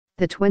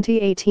The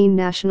 2018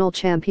 National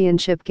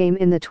Championship game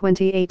in the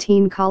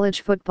 2018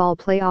 College Football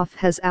Playoff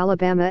has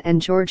Alabama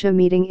and Georgia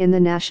meeting in the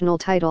national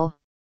title.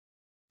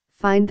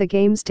 Find the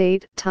game's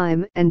date,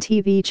 time, and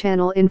TV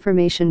channel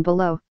information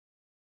below.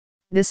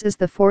 This is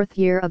the fourth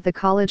year of the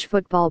College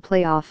Football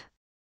Playoff.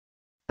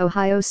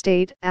 Ohio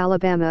State,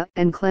 Alabama,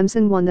 and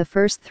Clemson won the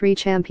first three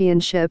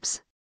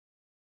championships.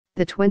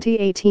 The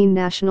 2018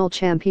 National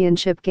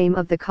Championship game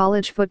of the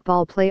College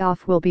Football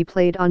Playoff will be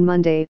played on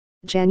Monday,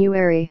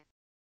 January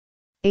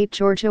 8.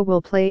 Georgia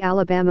will play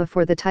Alabama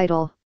for the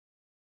title.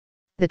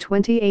 The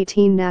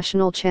 2018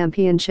 National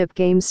Championship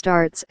game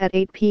starts at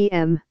 8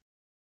 p.m.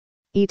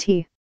 ET.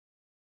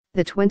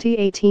 The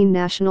 2018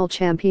 National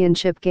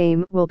Championship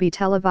game will be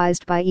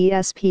televised by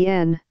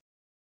ESPN.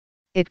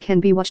 It can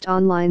be watched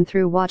online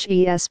through Watch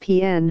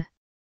ESPN.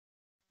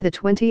 The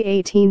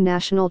 2018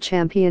 National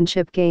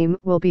Championship game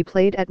will be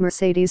played at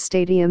Mercedes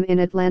Stadium in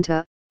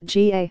Atlanta,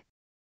 GA.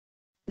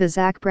 The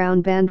Zac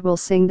Brown Band will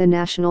sing the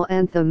national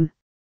anthem.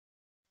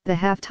 The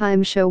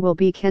halftime show will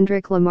be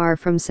Kendrick Lamar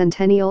from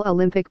Centennial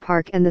Olympic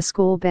Park and the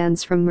school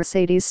bands from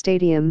Mercedes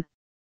Stadium.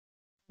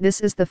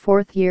 This is the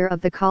fourth year of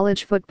the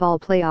College Football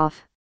Playoff.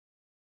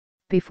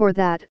 Before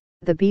that,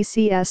 the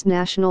BCS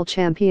National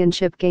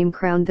Championship game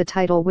crowned the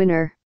title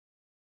winner.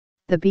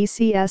 The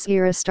BCS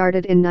era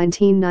started in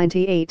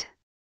 1998.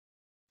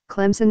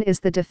 Clemson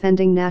is the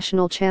defending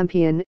national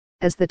champion,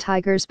 as the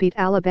Tigers beat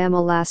Alabama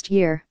last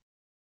year.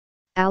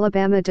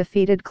 Alabama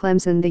defeated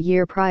Clemson the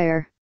year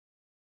prior.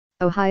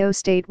 Ohio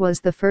State was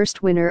the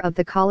first winner of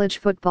the College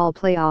Football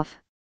Playoff.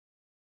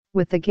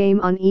 With the game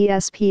on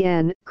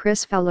ESPN,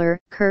 Chris Fowler,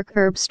 Kirk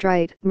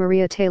Herbstreit,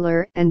 Maria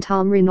Taylor, and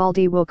Tom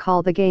Rinaldi will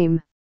call the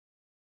game.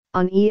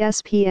 On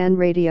ESPN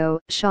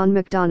Radio, Sean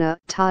McDonough,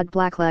 Todd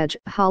Blackledge,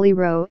 Holly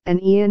Rowe,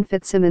 and Ian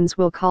Fitzsimmons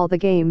will call the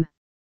game.